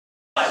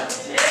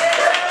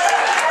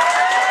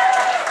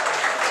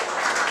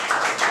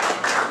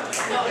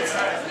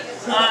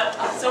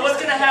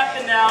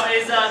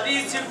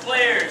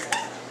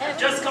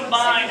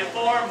combine to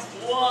form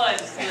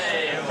one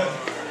player.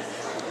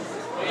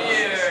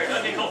 Weird.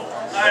 Okay, cool.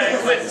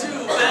 Alright, with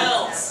 2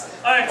 belts.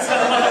 Alright, so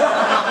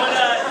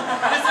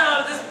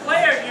this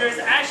player here is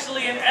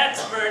actually an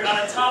expert on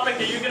a topic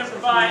that you're going to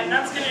provide, and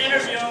I'm just going to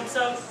interview him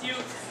so you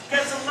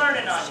get some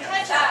learning on you.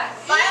 Placenta.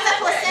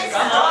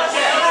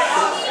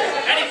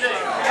 Anything.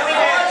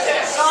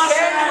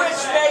 Sandwich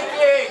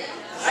making!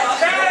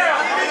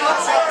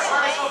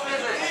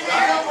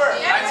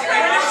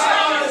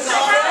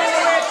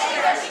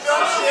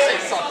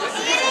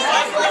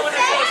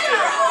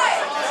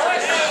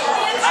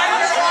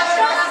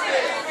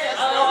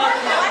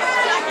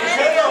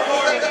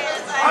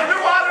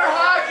 Underwater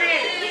hockey!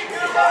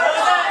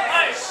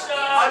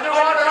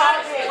 Underwater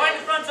hockey! Right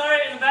in front, sorry,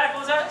 in the back,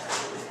 what was that?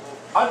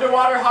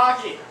 Underwater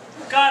hockey.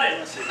 Got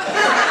it.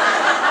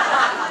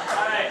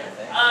 Alright.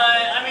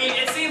 I mean,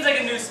 it seems like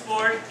a new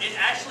sport. It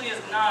actually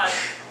is not.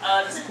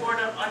 The sport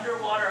of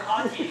underwater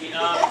hockey.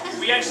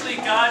 We actually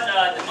got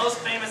the most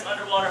famous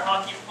underwater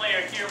hockey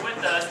player here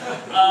with us.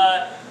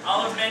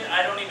 I'll admit,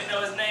 I don't even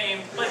know his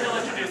name, but he'll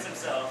introduce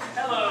himself.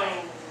 Hello.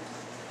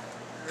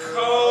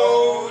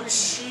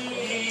 Coach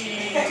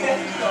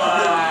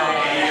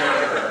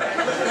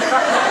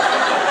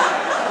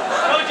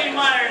Coach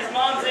Myers,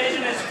 mom's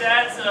Asian, his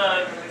dad's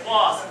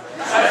wasp.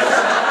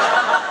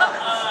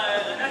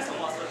 Next one,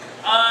 wasp.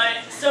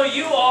 So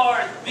you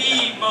are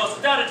the most,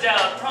 without a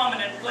doubt,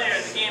 prominent player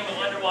in the game of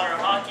underwater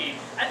hockey.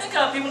 I think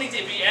people need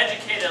to be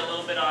educated a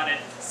little bit on it.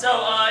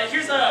 So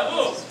here's a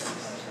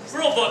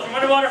rule book from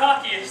underwater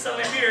hockey. It's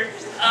something weird.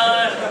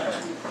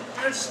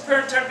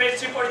 Turn page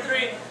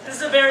 243. This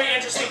is a very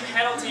interesting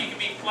penalty you can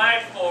be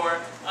flagged for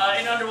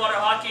in underwater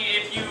hockey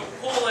if you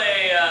pull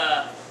a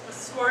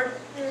what's this word?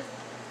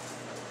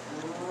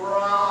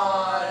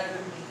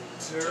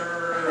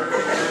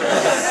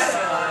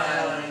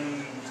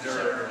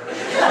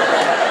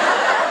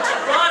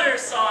 Rudder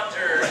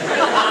saunder,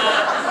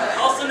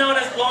 also known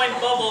as blowing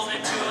bubbles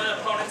into an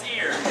opponent's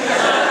ear.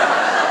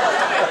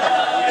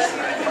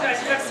 I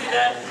should see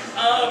that.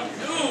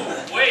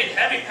 Ooh, wait,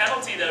 heavy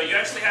penalty though. You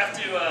actually have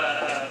to,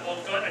 well,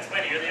 go ahead and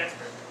explain it. You're the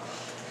expert.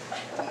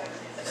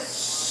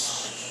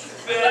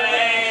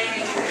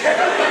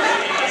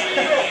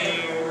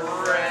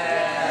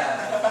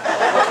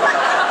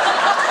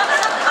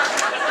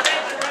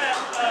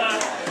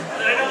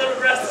 I know the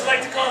refs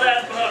like to call that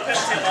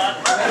penalty a lot.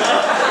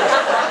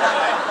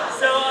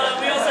 So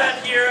we also have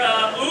here,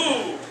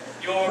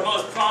 your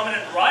most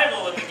prominent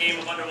rival in the game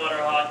of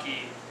underwater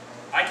hockey.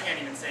 I can't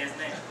even say his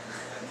name.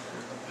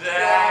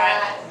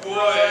 That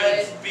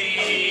would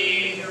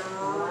be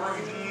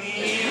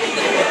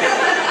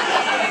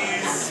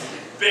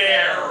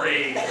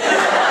Barry. Is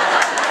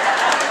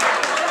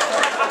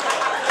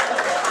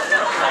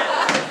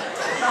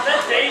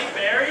that Dave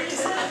Barry?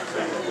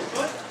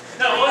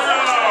 No, what was it?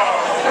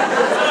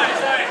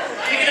 Sorry.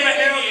 You get my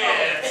hero.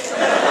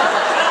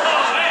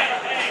 Oh, hey.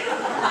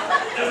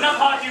 There's enough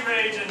hockey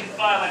rage and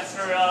violence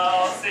for,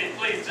 I'll see.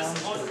 Please, just,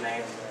 what was his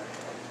name?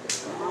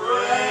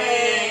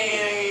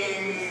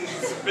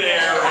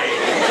 Barry.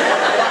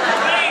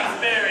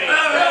 Rainsbury.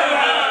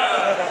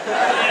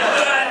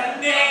 The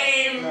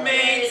name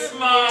makes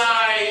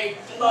my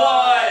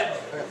blood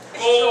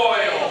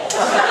boil.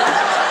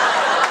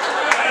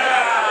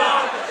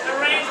 The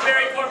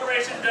Rainsbury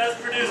Corporation does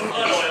produce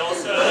blood oil,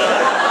 so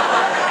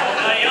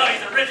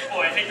he's a rich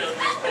boy. I hate those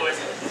rich boys.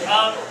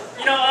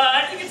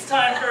 I think it's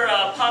time for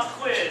a pop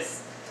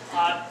quiz.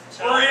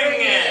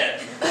 Bring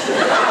it.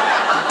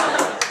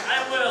 I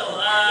will.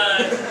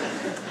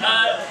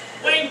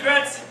 Wayne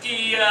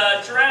Gretzky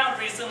drowned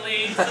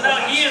recently, so now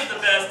he is the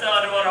best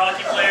underwater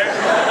hockey player.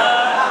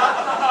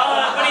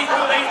 But he's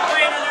playing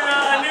under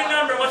a new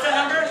number. What's that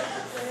number?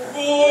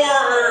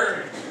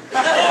 4.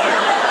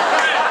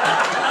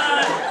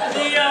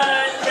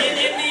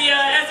 In the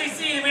SEC,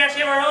 we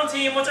actually have our own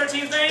team. What's our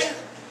team's name?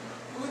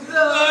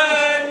 The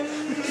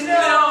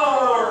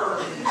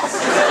North.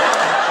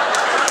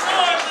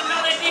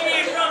 They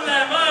deviate from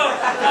them.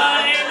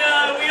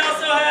 And we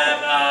also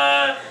have,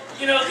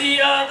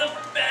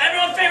 the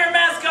everyone's favorite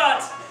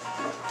mascot.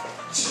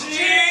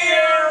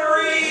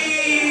 Jerry.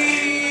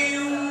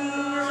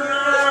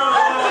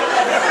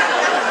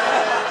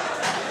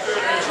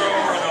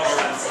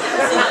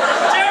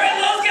 Jerry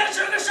Lowe's got a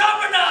sugar shop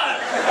or not?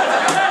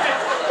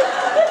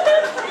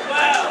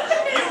 Wow,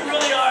 you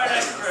really are an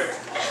expert.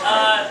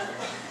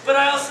 But I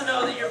also know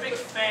that you're a big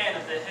fan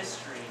of the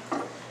history.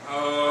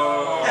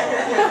 Oh,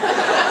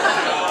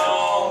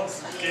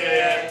 don't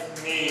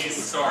get me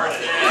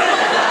started.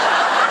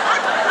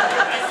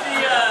 I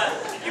see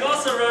you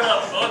also wrote a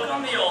book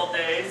on the old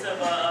days of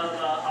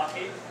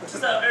hockey, which is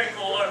very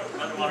cool, or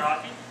underwater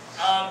hockey.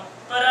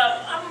 But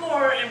I'm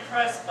more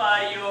impressed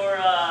by your,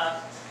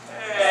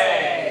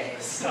 Hey,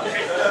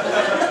 sorry.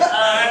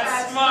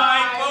 that's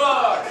my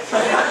book.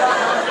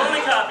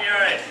 Only copy,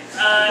 alright.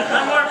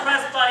 I'm more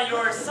impressed by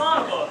your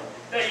songbook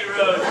that you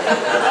wrote about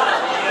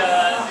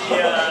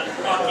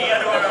the hockey,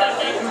 underwater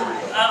hockey.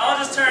 I'll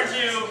just turn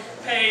to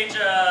page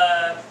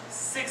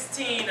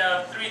 16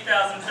 of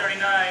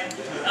 3039.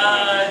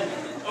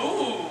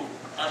 Ooh,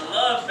 a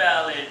love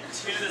ballad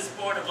to the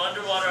sport of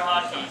underwater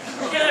hockey.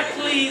 Can I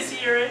please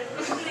hear it?